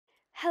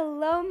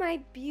Hello, my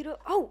beautiful.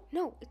 Oh,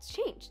 no, it's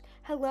changed.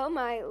 Hello,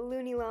 my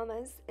loony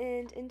llamas.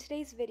 And in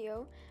today's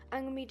video,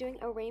 I'm going to be doing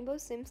a Rainbow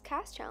Sims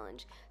cast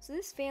challenge. So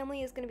this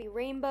family is going to be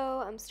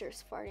rainbow. I'm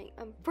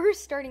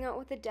first starting out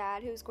with the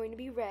dad, who's going to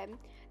be red,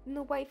 then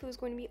the wife, who's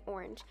going to be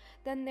orange,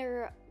 then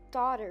their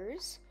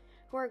daughters,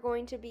 who are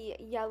going to be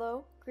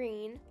yellow,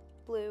 green,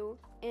 blue,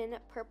 and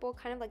purple,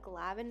 kind of like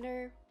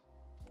lavender.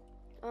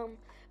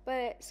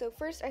 But so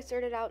first I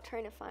started out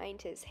trying to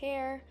find his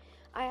hair.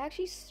 I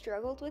actually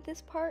struggled with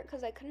this part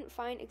because I couldn't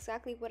find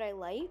exactly what I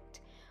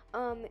liked.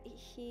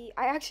 I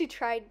actually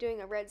tried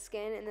doing a red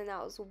skin, and then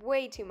that was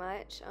way too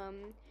much.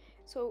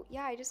 So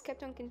yeah, I just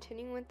kept on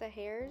continuing with the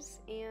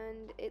hairs,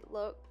 and it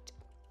looked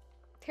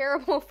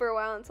terrible for a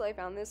while until I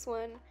found this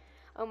one,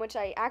 which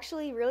I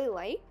actually really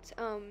liked.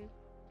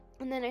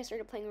 And then I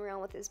started playing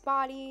around with his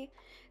body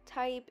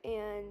type,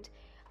 and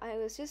I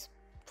was just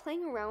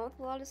playing around with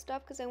a lot of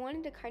stuff because I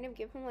wanted to kind of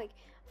give him, like,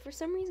 for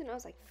some reason I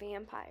was like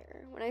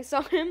vampire when I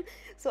saw him,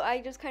 so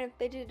I just kind of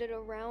fidgeted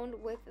around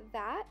with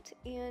that,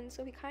 and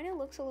so he kind of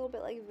looks a little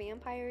bit like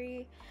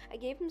vampire-y. I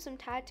gave him some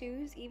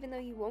tattoos, even though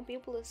you won't be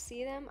able to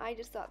see them. I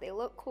just thought they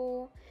looked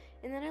cool.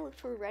 And then I looked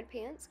for red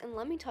pants, and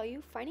let me tell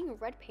you, finding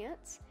red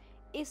pants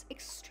is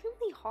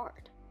extremely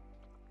hard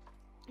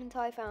until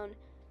I found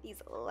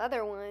these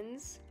leather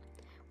ones.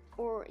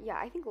 Or yeah,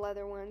 I think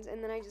leather ones,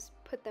 and then I just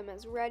put them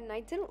as red, and I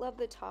didn't love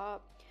the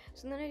top,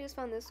 so then I just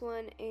found this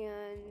one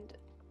and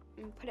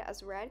put it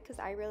as red because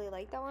I really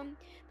like that one.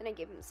 Then I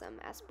gave him some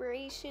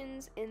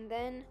aspirations, and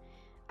then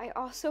I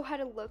also had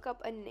to look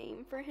up a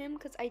name for him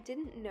because I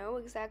didn't know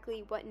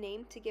exactly what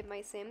name to give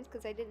my Sims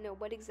because I didn't know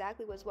what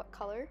exactly was what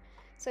color.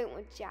 So I went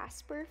with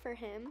Jasper for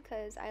him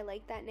because I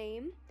like that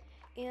name,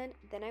 and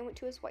then I went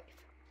to his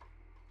wife.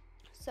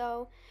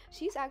 So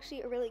she's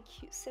actually a really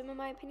cute sim in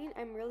my opinion.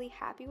 I'm really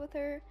happy with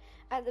her.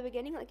 At the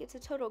beginning, like, it's a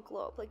total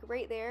globe, like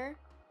right there.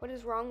 What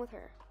is wrong with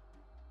her?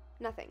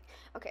 Nothing.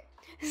 Okay,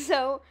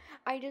 so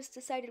I just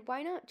decided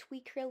why not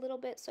tweak her a little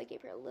bit. So I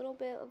gave her a little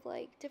bit of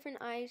like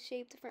different eye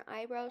shape, different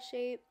eyebrow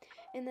shape,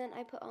 and then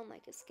I put on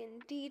like a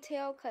skin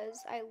detail because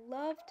I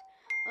loved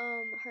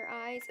her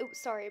eyes. Oh,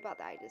 sorry about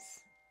that. I just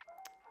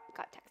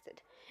got texted.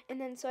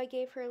 And then so I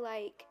gave her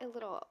like a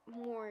little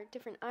more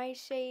different eye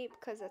shape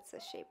because that's the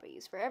shape I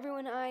use for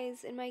everyone's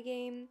eyes in my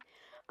game.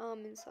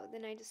 And so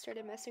then I just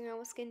started messing around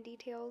with skin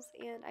details,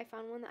 and I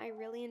found one that I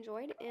really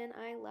enjoyed, and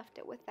I left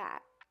it with that.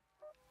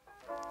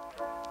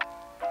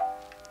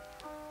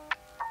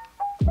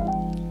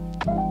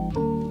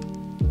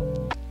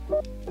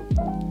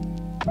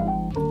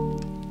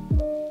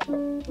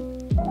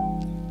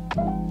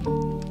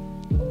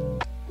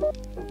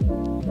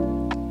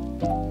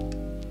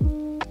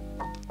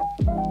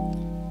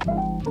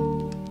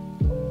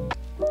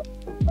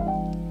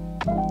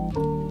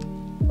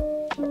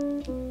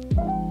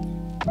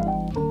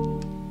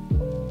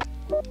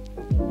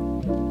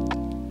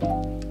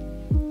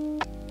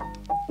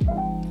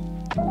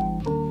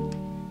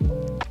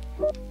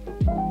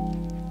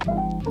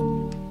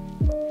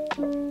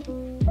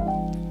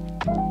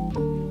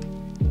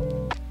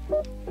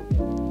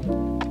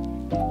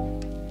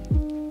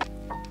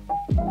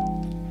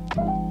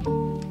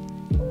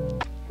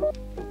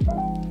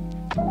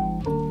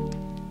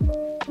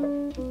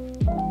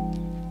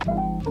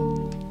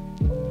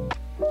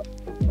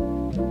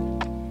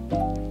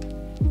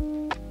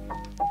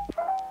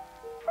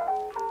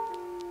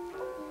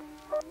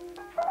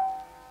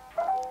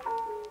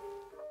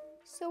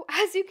 So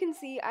as you can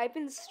see, I've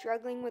been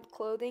struggling with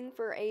clothing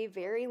for a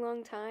very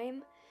long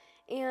time,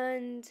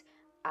 and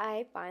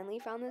I finally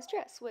found this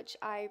dress, which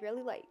I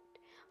really liked.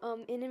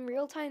 And in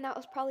real time, that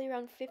was probably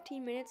around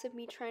 15 minutes of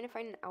me trying to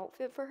find an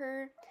outfit for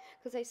her,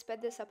 because I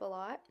sped this up a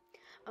lot,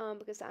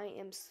 because I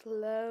am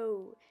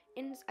slow.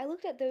 And I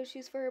looked at those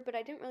shoes for her, but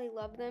I didn't really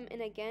love them,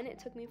 and again, it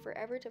took me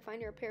forever to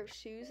find her a pair of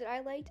shoes that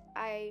I liked.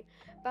 I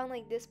found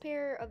like this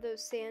pair of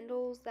those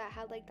sandals that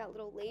had like that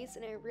little lace,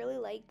 and I really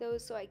liked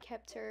those, so I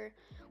kept her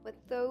with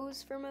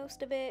those for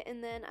most of it.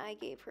 And then I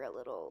gave her a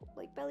little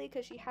like belly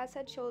because she has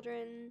had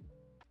children,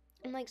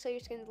 and like, so your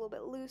skin's a little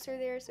bit looser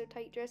there, so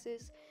tight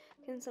dresses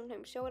can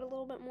sometimes show it a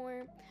little bit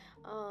more.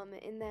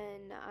 And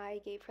then I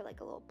gave her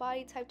like a little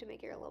body type to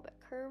make her a little bit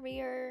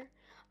curvier,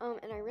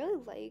 and I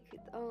really like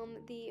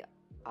the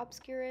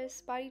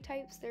obscurus body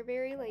types. They're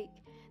very like,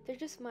 they're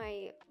just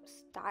my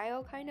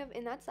style kind of,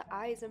 and that's the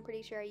eyes I'm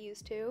pretty sure I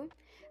used too.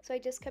 So I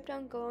just kept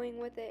on going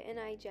with it, and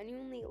I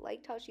genuinely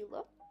liked how she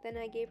looked. Then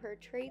I gave her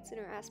traits and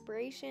her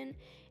aspiration,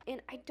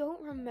 and I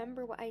don't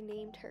remember what I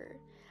named her.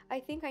 I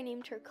think I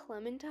named her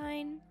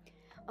Clementine,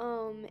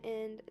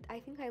 and I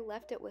think I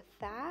left it with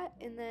that,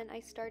 and then I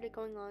started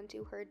going on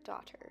to her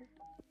daughter.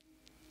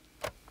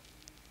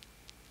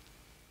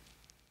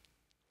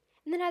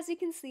 And then as you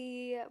can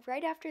see,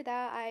 right after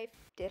that, I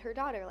did her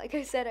daughter, like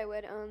I said I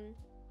would,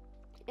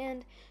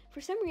 and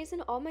for some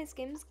reason, all my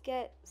Sims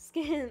get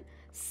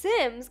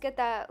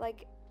that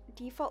like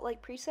default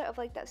like preset of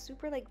like that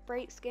super like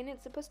bright skin.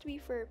 It's supposed to be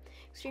for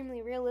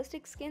extremely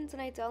realistic skins,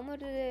 and I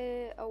downloaded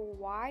it a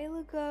while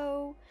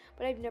ago,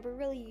 but I've never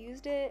really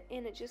used it,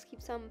 and it just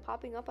keeps on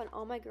popping up on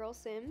all my girl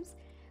Sims.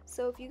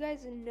 So if you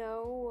guys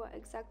know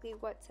exactly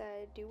what to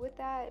do with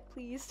that,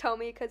 please tell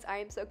me, because I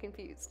am so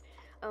confused.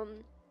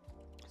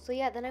 So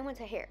yeah, then I went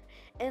to hair,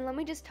 and let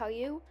me just tell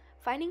you,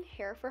 finding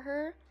hair for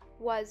her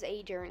was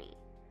a journey.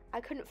 I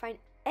couldn't find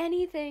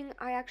anything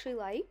I actually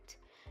liked,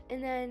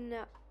 and then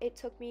it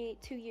took me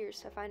 2 years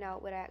to find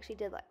out what I actually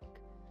did like.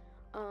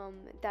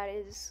 That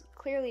is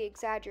clearly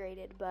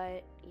exaggerated,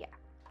 but yeah.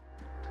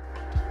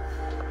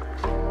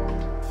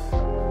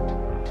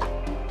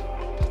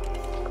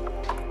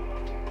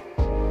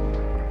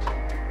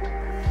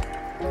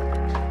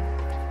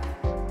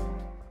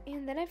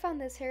 And then I found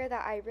this hair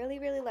that I really,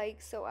 really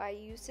like, so I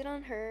used it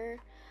on her.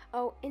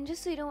 Oh, and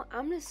just so you know,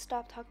 I'm gonna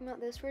stop talking about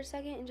this for a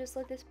second and just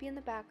let this be in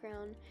the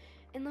background.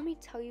 And let me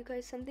tell you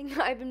guys something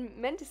I've been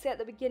meant to say at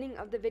the beginning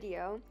of the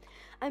video.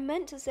 I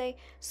meant to say,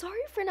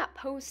 sorry for not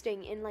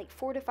posting in like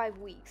 4 to 5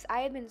 weeks.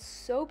 I have been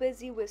so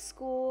busy with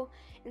school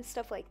and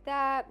stuff like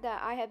that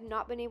I have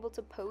not been able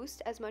to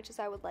post as much as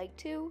I would like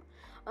to.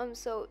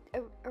 So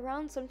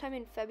around sometime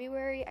in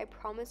February, I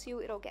promise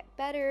you it'll get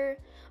better.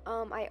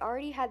 I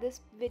already had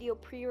this video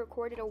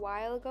pre-recorded a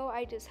while ago.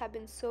 I just have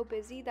been so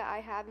busy that I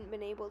haven't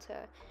been able to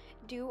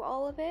do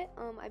all of it.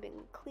 I've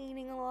been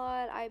cleaning a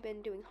lot, I've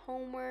been doing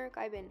homework,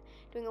 I've been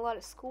doing a lot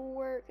of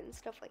schoolwork and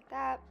stuff like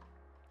that.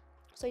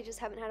 So I just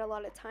haven't had a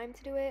lot of time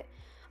to do it.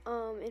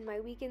 And my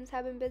weekends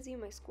have been busy,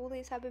 my school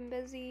days have been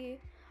busy.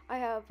 I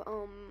have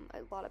a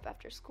lot of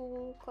after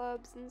school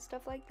clubs and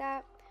stuff like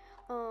that.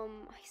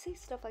 I say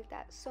stuff like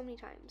that so many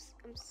times.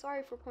 I'm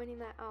sorry for pointing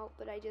that out,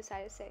 but I just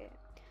had to say it.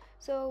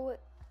 So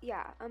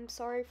yeah, I'm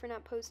sorry for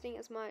not posting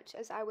as much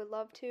as I would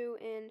love to,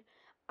 and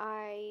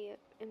I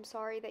am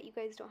sorry that you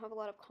guys don't have a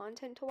lot of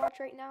content to watch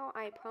right now.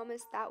 I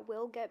promise that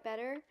will get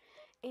better.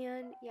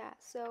 And yeah,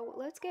 so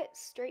let's get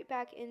straight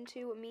back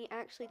into me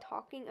actually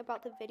talking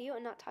about the video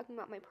and not talking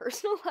about my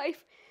personal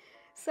life.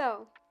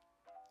 So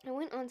I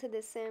went onto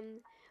this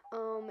sim,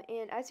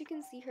 and as you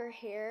can see, her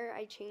hair,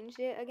 I changed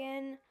it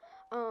again.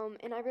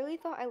 And I really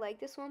thought I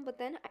liked this one, but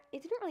then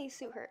it didn't really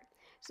suit her.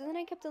 So then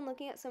I kept on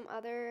looking at some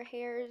other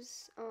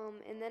hairs,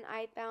 and then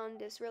I found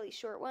this really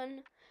short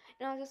one,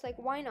 and I was just like,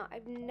 why not?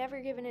 I've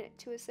never given it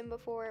to a sim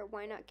before,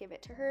 why not give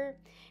it to her?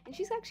 And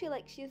she's actually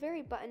like, she's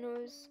very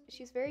button-nosed,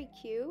 she's very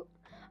cute,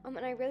 and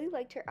I really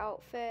liked her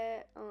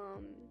outfit.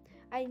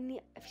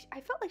 I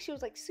felt like she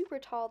was like super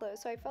tall though,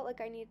 so I felt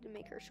like I needed to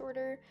make her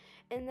shorter.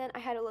 And then I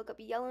had to look up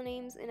yellow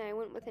names, and I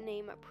went with the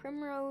name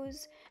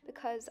Primrose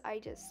because I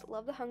just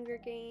love the Hunger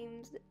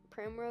Games.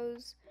 Prim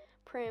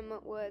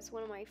was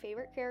one of my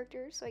favorite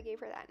characters, so I gave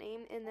her that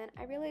name. And then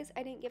I realized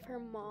I didn't give her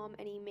mom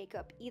any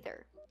makeup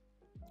either.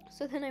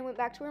 So then I went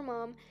back to her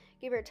mom,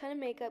 gave her a ton of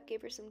makeup,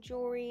 gave her some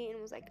jewelry,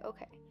 and was like,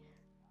 okay,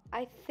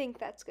 I think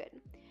that's good.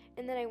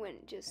 And then I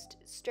went just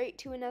straight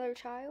to another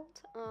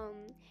child.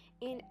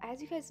 And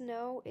as you guys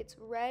know, it's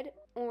red,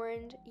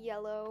 orange,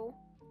 yellow,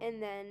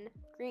 and then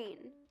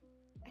green.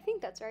 I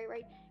think that's right?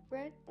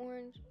 Red,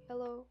 orange,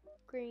 yellow,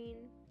 green,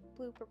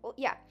 blue, purple.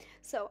 Yeah,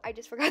 so I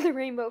just forgot the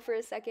rainbow for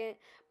a second.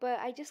 But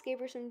I just gave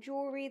her some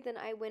jewelry. Then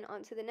I went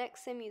on to the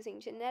next sim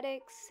using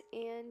genetics.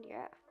 And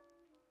yeah,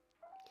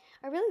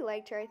 I really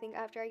liked her, I think,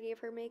 after I gave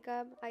her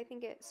makeup. I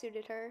think it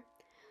suited her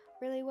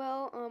really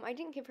well. I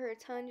didn't give her a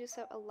ton, just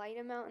a light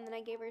amount, and then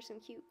I gave her some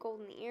cute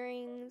golden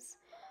earrings,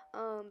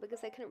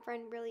 because I couldn't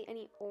find really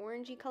any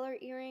orangey color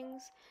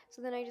earrings,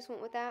 so then I just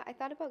went with that. I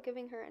thought about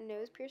giving her a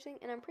nose piercing,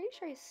 and I'm pretty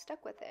sure I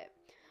stuck with it.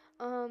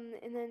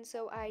 And then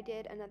so I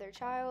did another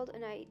child,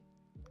 and I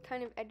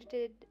kind of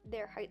edited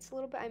their heights a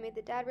little bit. I made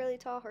the dad really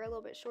tall, her a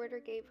little bit shorter,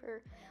 gave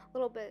her a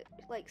little bit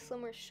like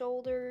slimmer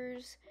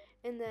shoulders,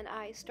 and then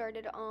I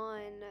started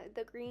on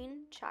the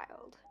green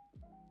child.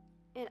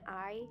 And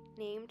I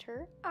named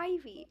her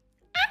Ivy.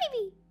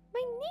 Ivy! My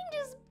name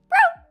just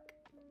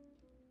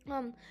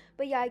broke!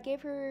 But yeah, I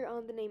gave her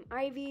the name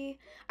Ivy.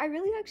 I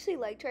really actually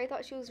liked her. I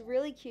thought she was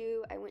really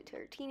cute. I went to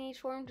her teenage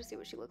form to see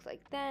what she looked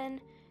like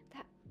then.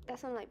 That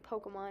sounded like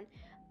Pokemon.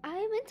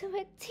 I went to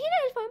her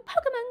teenage form,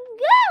 Pokemon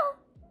Go!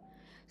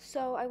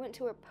 So I went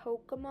to her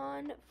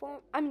Pokemon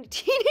form,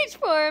 teenage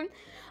form.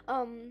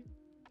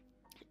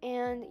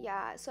 And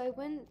yeah, so I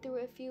went through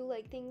a few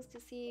like things to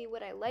see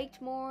what I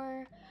liked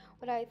more,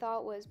 what I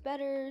thought was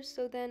better.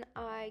 So then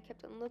I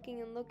kept on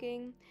looking and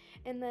looking,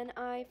 and then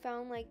I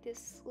found like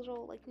this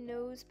little like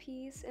nose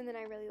piece, and then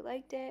I really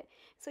liked it.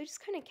 So I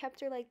just kind of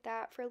kept her like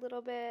that for a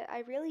little bit. I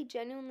really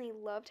genuinely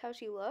loved how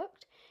she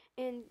looked,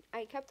 and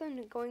I kept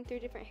on going through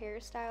different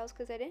hairstyles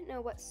because I didn't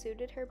know what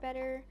suited her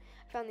better.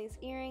 I found these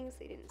earrings,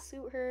 they didn't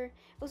suit her.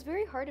 It was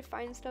very hard to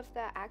find stuff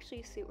that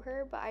actually suit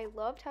her, but I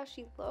loved how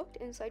she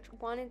looked, and so I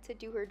wanted to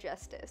do her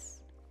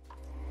justice.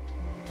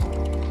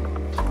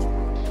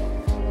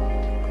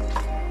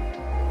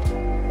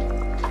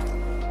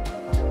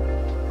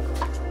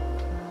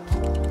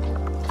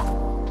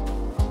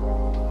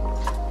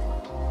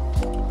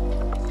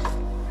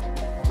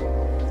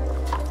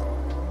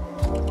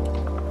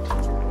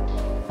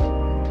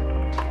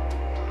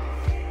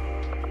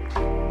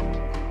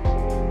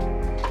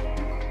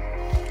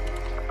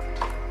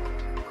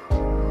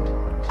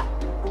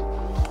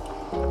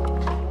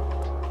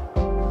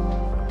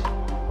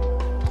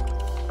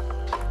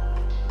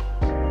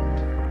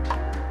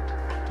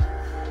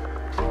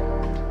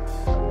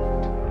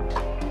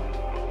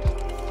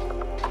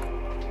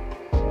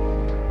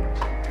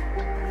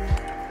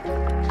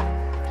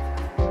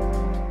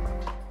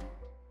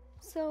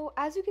 So,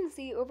 as you can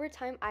see, over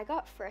time, I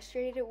got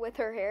frustrated with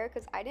her hair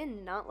because I did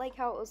not like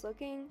how it was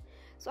looking.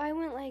 So I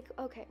went like,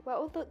 okay,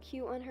 what would look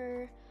cute on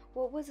her?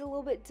 What was a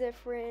little bit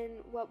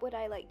different? What would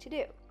I like to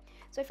do?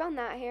 So I found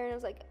that hair and I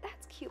was like,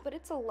 that's cute, but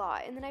it's a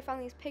lot. And then I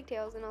found these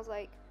pigtails and I was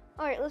like,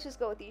 all right, let's just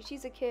go with these.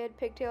 She's a kid,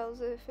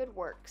 pigtails, if it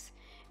works.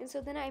 And so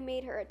then I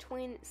made her a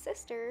twin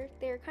sister.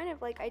 They're kind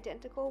of like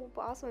identical,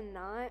 but also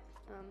not.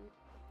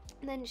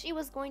 And then she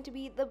was going to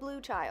be the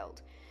blue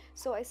child.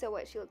 So I said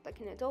what she looked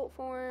like in adult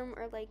form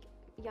or like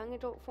young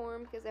adult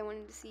form because I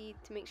wanted to see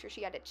to make sure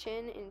she had a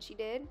chin, and she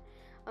did.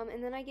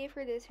 And then I gave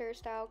her this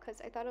hairstyle because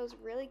I thought it was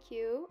really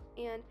cute,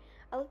 and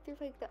I looked through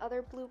like the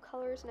other blue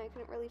colors and I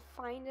couldn't really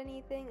find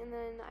anything, and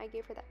then I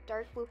gave her that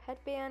dark blue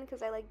headband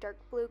because I like dark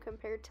blue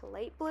compared to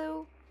light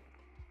blue.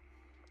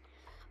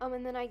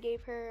 And then I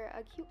gave her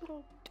a cute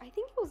little, I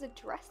think it was a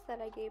dress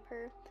that I gave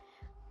her.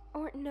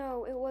 Or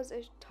no, it was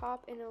a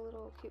top and a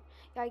little cute.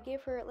 Yeah, I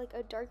gave her like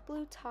a dark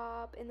blue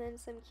top and then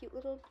some cute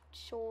little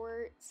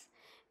shorts.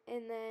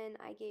 And then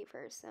I gave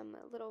her some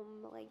little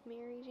like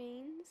Mary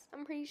Janes,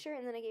 I'm pretty sure.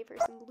 And then I gave her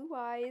some blue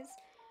eyes.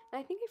 And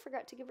I think I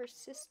forgot to give her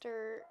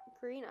sister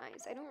green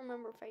eyes. I don't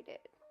remember if I did.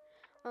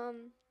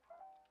 Um,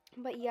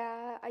 but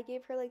yeah, I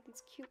gave her like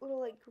these cute little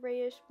like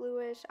grayish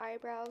bluish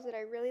eyebrows that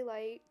I really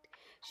liked.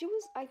 She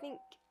was, I think,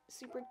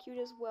 super cute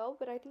as well,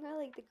 but I think I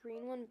like the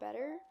green one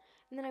better.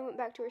 And then I went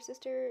back to her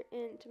sister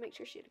and to make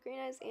sure she had green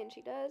eyes, and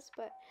she does.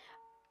 But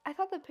I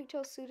thought the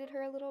pigtails suited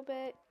her a little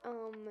bit,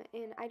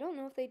 and I don't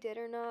know if they did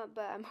or not,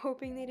 but I'm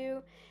hoping they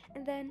do.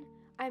 And then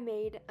I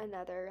made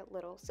another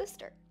little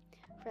sister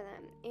for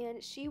them,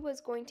 and she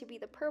was going to be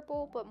the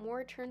purple, but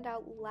more turned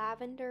out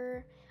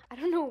lavender. I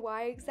don't know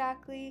why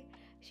exactly.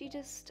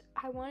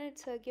 I wanted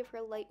to give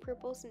her light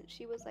purple since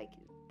she was like,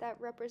 that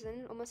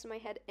represented almost in my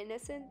head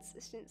innocence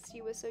since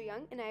she was so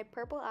young, and I had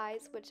purple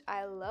eyes, which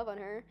I love on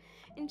her,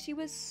 and she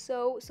was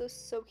so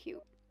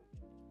cute.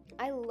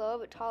 I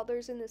love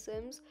toddlers in The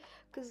Sims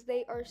because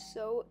they are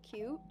so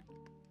cute.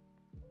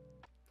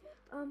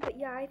 But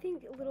yeah, I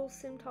think little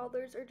Sim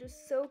toddlers are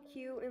just so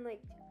cute and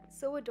like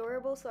so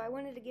adorable. So I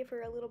wanted to give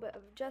her a little bit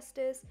of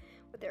justice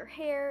with her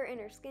hair and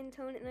her skin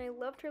tone, and I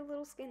loved her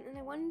little skin, and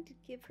I wanted to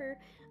give her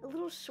a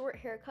little short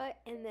haircut.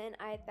 And then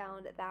I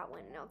found that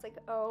one, and I was like,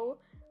 oh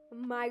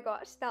my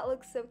gosh, that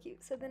looks so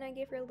cute. So then I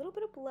gave her a little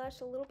bit of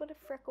blush, a little bit of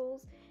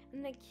freckles,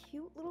 and a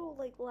cute little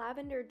like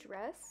lavender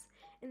dress.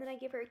 And then I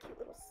gave her a cute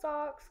little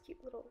socks,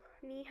 cute little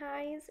knee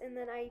highs, and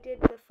then I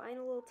did the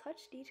final little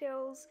touch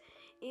details.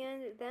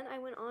 And then I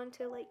went on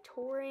to like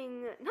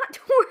touring, not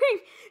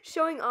touring,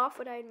 showing off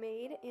what I'd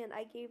made, and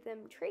I gave them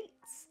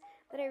traits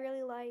that I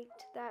really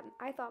liked that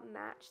I thought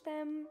matched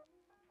them.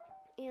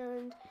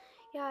 And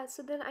yeah,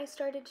 so then I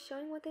started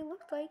showing what they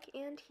looked like,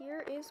 and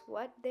here is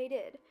what they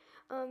did.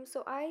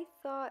 So I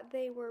thought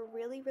they were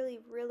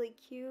really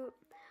cute.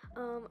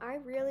 I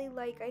really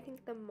like, I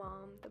think the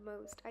mom the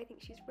most. I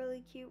think she's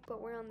really cute,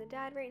 but we're on the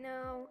dad right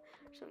now,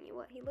 showing you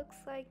what he looks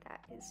like. That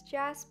is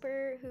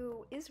Jasper,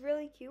 who is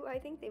really cute. I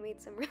think they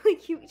made some really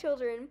cute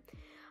children.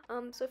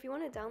 So if you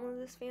want to download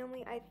this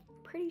family, I'm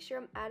pretty sure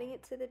I'm adding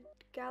it to the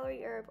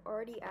gallery, or I've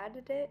already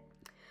added it.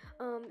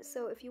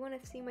 So if you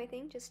want to see my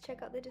thing, just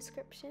check out the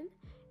description.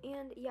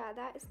 And yeah,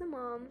 that is the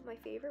mom, my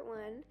favorite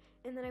one.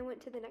 And then I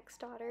went to the next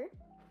daughter,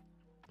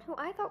 who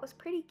I thought was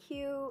pretty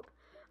cute.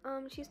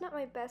 She's not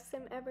my best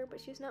sim ever, but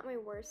she's not my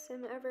worst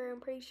sim ever. I'm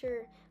pretty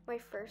sure my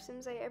first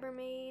sims I ever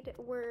made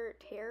were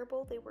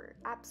terrible. They were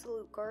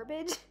absolute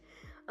garbage.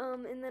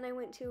 And then I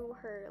went to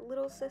her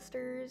little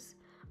sisters,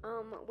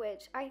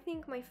 which I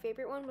think my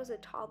favorite one was a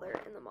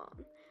toddler and the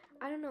mom.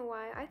 I don't know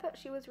why. I thought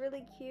she was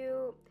really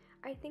cute.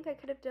 I think I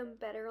could have done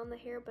better on the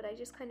hair, but I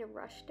just kind of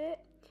rushed it.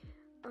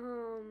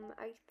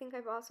 I think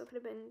I've also could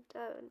have been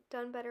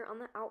done better on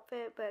the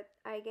outfit, but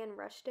I again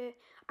rushed it.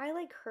 I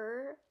like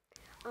her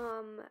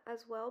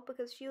as well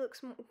because she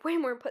looks way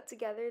more put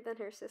together than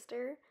her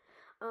sister.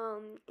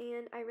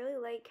 And I really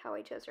like how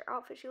I chose her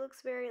outfit. She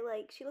looks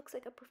she looks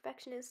like a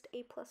perfectionist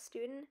A+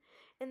 student.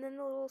 And then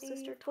the little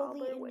sister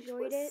toddler, which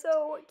was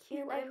so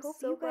cute. And I hope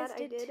so you guys glad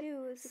did I did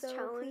too. this So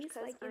challenge,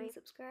 please like and I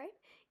subscribe,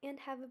 and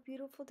have a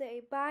beautiful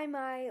day. Bye,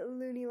 my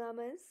loony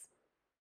llamas.